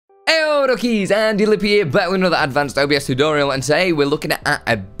Hello rookies, Andilippi here, back with another advanced OBS tutorial, and today we're looking at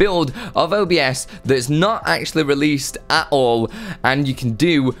a build of OBS that's not actually released at all, and you can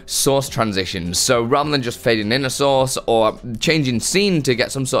do source transitions. So rather than just fading in a source or changing scene to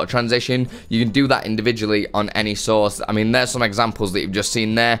get some sort of transition, you can do that individually on any source. I mean, there's some examples that you've just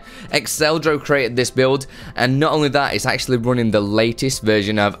seen there. Exeldro created this build, and not only that, it's actually running the latest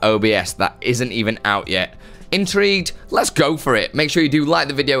version of OBS that isn't even out yet. Intrigued? Let's go for it. Make sure you do like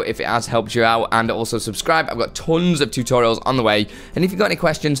the video if it has helped you out, and also subscribe. I've got tons of tutorials on the way, and if you've got any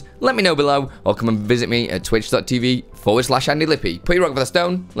questions, let me know below, or come and visit me at twitch.tv/Andilippi. Put your rock for the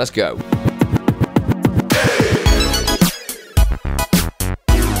stone. Let's go.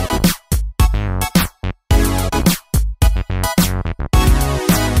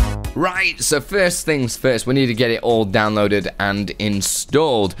 Right, so first things first, we need to get it all downloaded and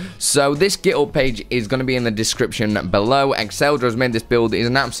installed. So this GitHub page is going to be in the description below. Exeldro has made this build. He's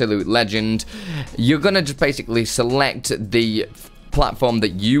an absolute legend. You're going to just basically select the platform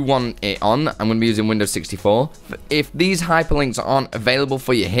that you want it on. I'm going to be using Windows 64. If these hyperlinks aren't available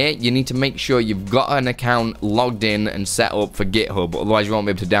for you here, you need to make sure you've got an account logged in and set up for GitHub, otherwise you won't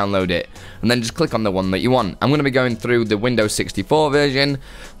be able to download it. And then just click on the one that you want. I'm going to be going through the Windows 64 version.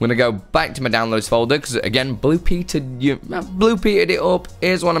 I'm going to go back to my downloads folder, because again, Blue Petered it up.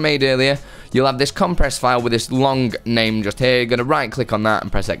 Here's one I made earlier. You'll have this compressed file with this long name just here. You're going to right click on that and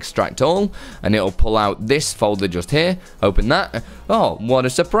press extract all, and it'll pull out this folder just here. Open that. Oh, what a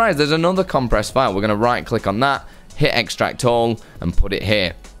surprise, there's another compressed file. We're going to right click on that, hit extract all, and put it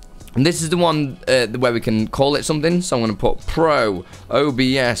here. And this is the one where we can call it something. So I'm going to put Pro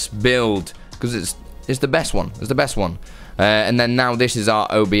OBS build, because it's the best one. It's the best one. And then now this is our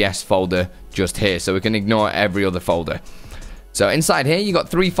OBS folder just here, so we can ignore every other folder. So inside here, you got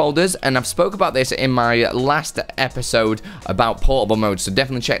 3 folders, and I've spoke about this in my last episode about portable mode, so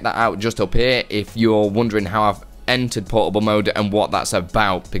definitely check that out just up here if you're wondering how I've entered portable mode and what that's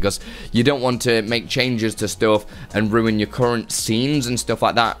about, because you don't want to make changes to stuff and ruin your current scenes and stuff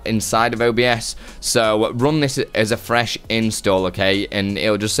like that inside of OBS. So run this as a fresh install, okay, and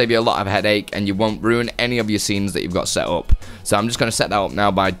it'll just save you a lot of headache, and you won't ruin any of your scenes that you've got set up. So I'm just going to set that up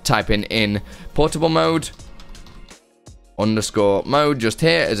now by typing in portable mode _ mode just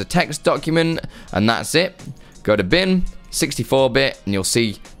here as a text document, and that's it. Go to bin 64-bit, and you'll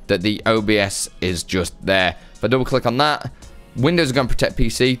see that the OBS is just there. If I double click on that, Windows are going to protect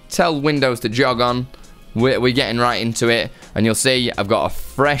PC. Tell Windows to jog on. We're getting right into it, and you'll see I've got a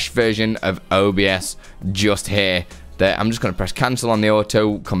fresh version of OBS just here. There, I'm just going to press cancel on the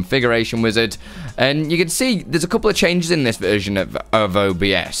auto configuration wizard, and you can see there's a couple of changes in this version of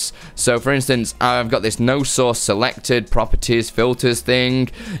OBS. So for instance, I've got this no source selected, properties, filters thing.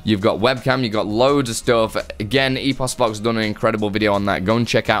 You've got webcam, you've got loads of stuff. Again, EposVlog's done an incredible video on that. Go and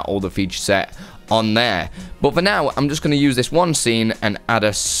check out all the feature set on there. But for now, I'm just going to use this one scene and add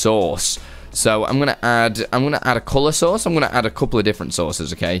a source. So I'm gonna add a color source. I'm gonna add a couple of different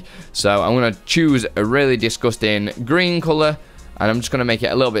sources, okay? So I'm gonna choose a really disgusting green color, and I'm just gonna make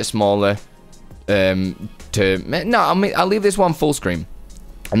it a little bit smaller. I'll leave this one full screen,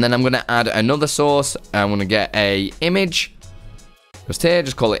 and then I'm gonna add another source. I'm gonna get a image. Just here,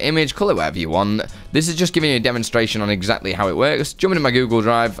 just call it image, call it whatever you want. This is just giving you a demonstration on exactly how it works. Jump into my Google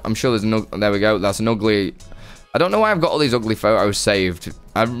Drive. I'm sure there's there we go. That's an ugly. I don't know why I've got all these ugly photos saved.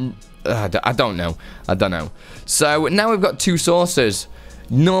 I don't know. So now we've got 2 sources.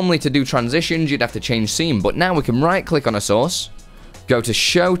 Normally to do transitions, you'd have to change scene, but now we can right click on a source, go to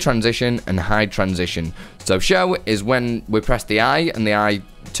show transition, and hide transition. So show is when we press the eye and the eye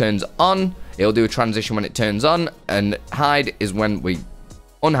turns on. It'll do a transition when it turns on, and hide is when we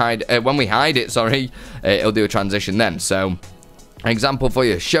when we hide it, sorry, it'll do a transition then. So example for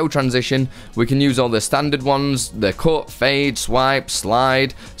you, show transition, we can use all the standard ones, the cut, fade, swipe,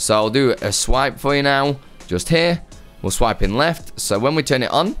 slide. So I'll do a swipe for you now, just here. We'll swipe in left, so when we turn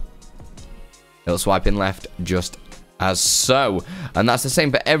it on, it'll swipe in left just as so. And that's the same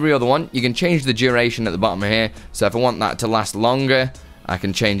for every other one. You can change the duration at the bottom here, so if I want that to last longer, I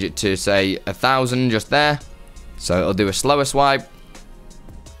can change it to say 1,000 just there. So it'll do a slower swipe,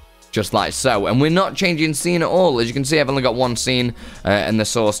 just like so. And we're not changing scene at all. As you can see, I've only got one scene and the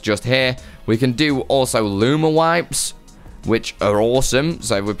source just here. We can do also Luma Wipes, which are awesome.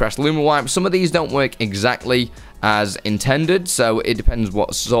 So if we press Luma Wipes, some of these don't work exactly as intended, so it depends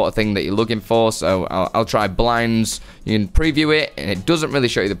what sort of thing that you're looking for. So I'll try blinds. You can preview it, and it doesn't really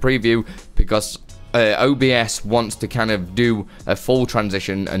show you the preview because OBS wants to kind of do a full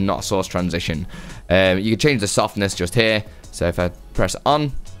transition and not a source transition. You can change the softness just here. So if I press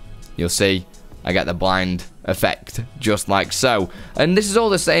on, you'll see I get the blind effect, just like so. And this is all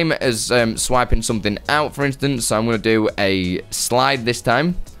the same as swiping something out, for instance. So I'm going to do a slide this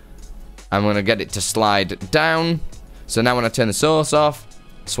time. I'm going to get it to slide down. So now when I turn the source off,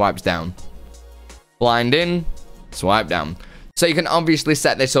 swipes down. Blind in, swipe down. So you can obviously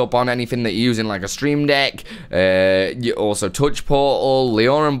set this up on anything that you're using, like a Stream Deck, you also Touch Portal,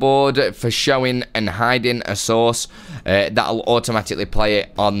 Leoran board, for showing and hiding a source. That'll automatically play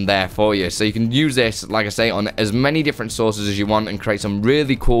it on there for you. So you can use this, like I say, on as many different sources as you want and create some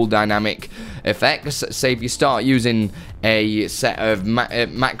really cool dynamic effects. Say if you start using a set of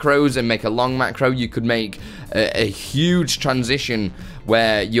macros and make a long macro, you could make a huge transition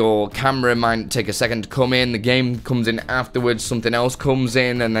where your camera might take a second to come in, the game comes in afterwards, something else comes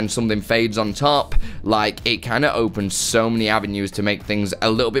in, and then something fades on top. Like, it kind of opens so many avenues to make things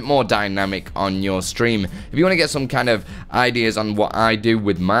a little bit more dynamic on your stream. If you want to get some kind of ideas on what I do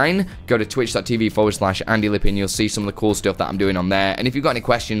with mine, go to twitch.tv/Andilippi and you'll see some of the cool stuff that I'm doing on there. And if you've got any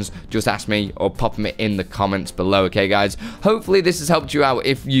questions, just ask me or pop them in the comments below, okay guys? Hopefully this has helped you out.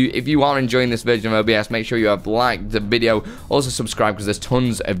 If you are enjoying this version of OBS, make sure you have liked the video. Also subscribe, because there's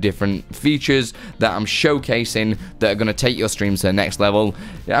tons of different features that I'm showcasing that are going to take your streams to the next level.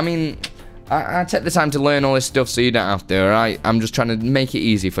 I mean, I take the time to learn all this stuff so you don't have to, alright? I'm just trying to make it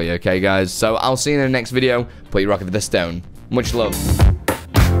easy for you, okay guys? So I'll see you in the next video. Put your rock over the stone. Much love.